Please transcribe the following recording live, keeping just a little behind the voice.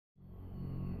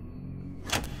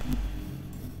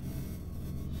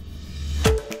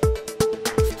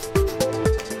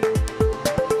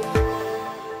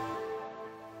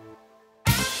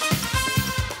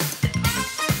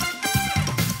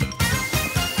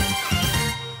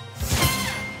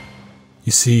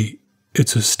You see,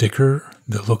 it's a sticker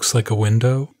that looks like a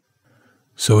window,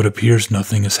 so it appears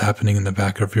nothing is happening in the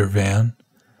back of your van,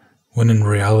 when in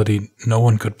reality, no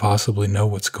one could possibly know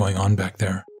what's going on back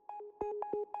there.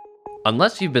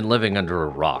 Unless you've been living under a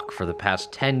rock for the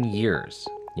past 10 years,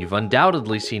 you've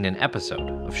undoubtedly seen an episode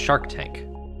of Shark Tank.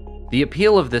 The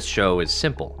appeal of this show is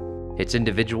simple. It's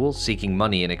individuals seeking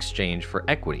money in exchange for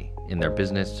equity in their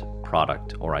business,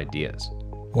 product, or ideas.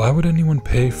 Why would anyone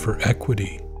pay for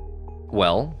equity?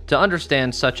 Well, to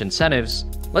understand such incentives,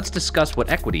 let's discuss what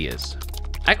equity is.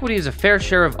 Equity is a fair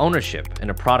share of ownership in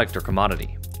a product or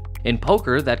commodity. In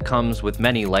poker, that comes with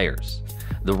many layers.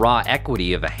 The raw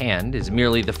equity of a hand is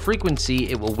merely the frequency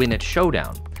it will win at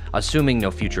showdown, assuming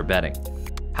no future betting.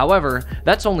 However,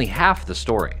 that's only half the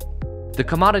story. The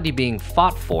commodity being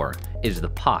fought for is the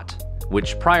pot,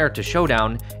 which prior to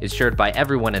showdown is shared by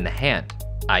everyone in the hand,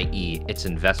 i.e. its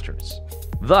investors.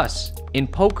 Thus, in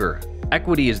poker,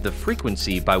 equity is the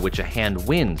frequency by which a hand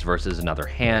wins versus another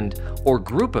hand or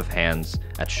group of hands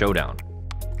at showdown.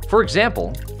 For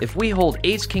example, if we hold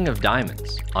Ace-King of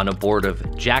Diamonds on a board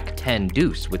of Jack-10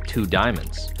 Deuce with 2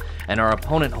 diamonds, and our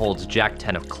opponent holds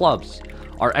Jack-10 of Clubs,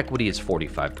 our equity is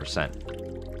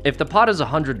 45%. If the pot is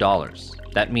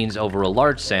 $100, that means over a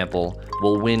large sample,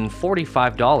 we'll win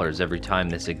 $45 every time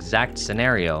this exact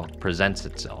scenario presents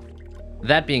itself.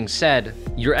 That being said,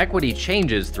 your equity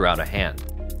changes throughout a hand.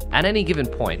 At any given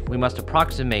point, we must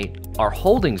approximate our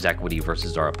holdings equity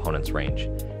versus our opponent's range,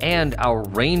 and our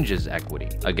range's equity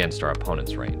against our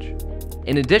opponent's range.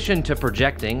 In addition to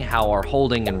projecting how our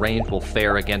holding and range will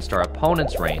fare against our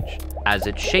opponent's range as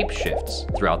it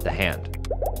shapeshifts throughout the hand.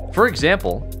 For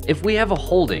example, if we have a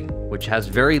holding which has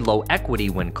very low equity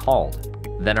when called,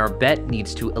 then our bet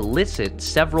needs to elicit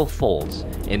several folds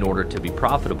in order to be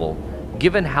profitable,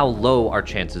 given how low our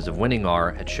chances of winning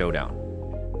are at showdown.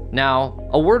 Now,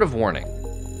 a word of warning.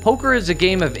 Poker is a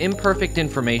game of imperfect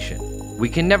information. We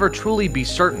can never truly be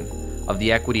certain of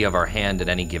the equity of our hand at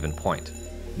any given point.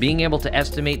 Being able to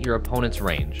estimate your opponent's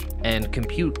range and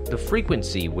compute the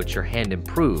frequency which your hand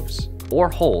improves or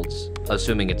holds,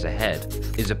 assuming it's ahead,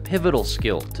 is a pivotal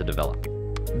skill to develop.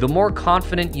 The more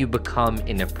confident you become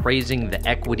in appraising the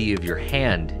equity of your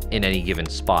hand in any given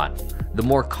spot, the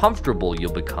more comfortable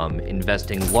you'll become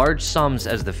investing large sums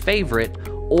as the favorite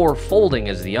or folding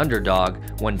as the underdog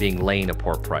when being laying a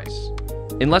poor price.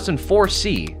 In Lesson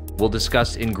 4C, we'll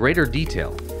discuss in greater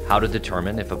detail how to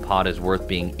determine if a pot is worth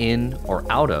being in or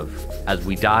out of as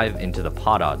we dive into the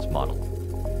pot odds model.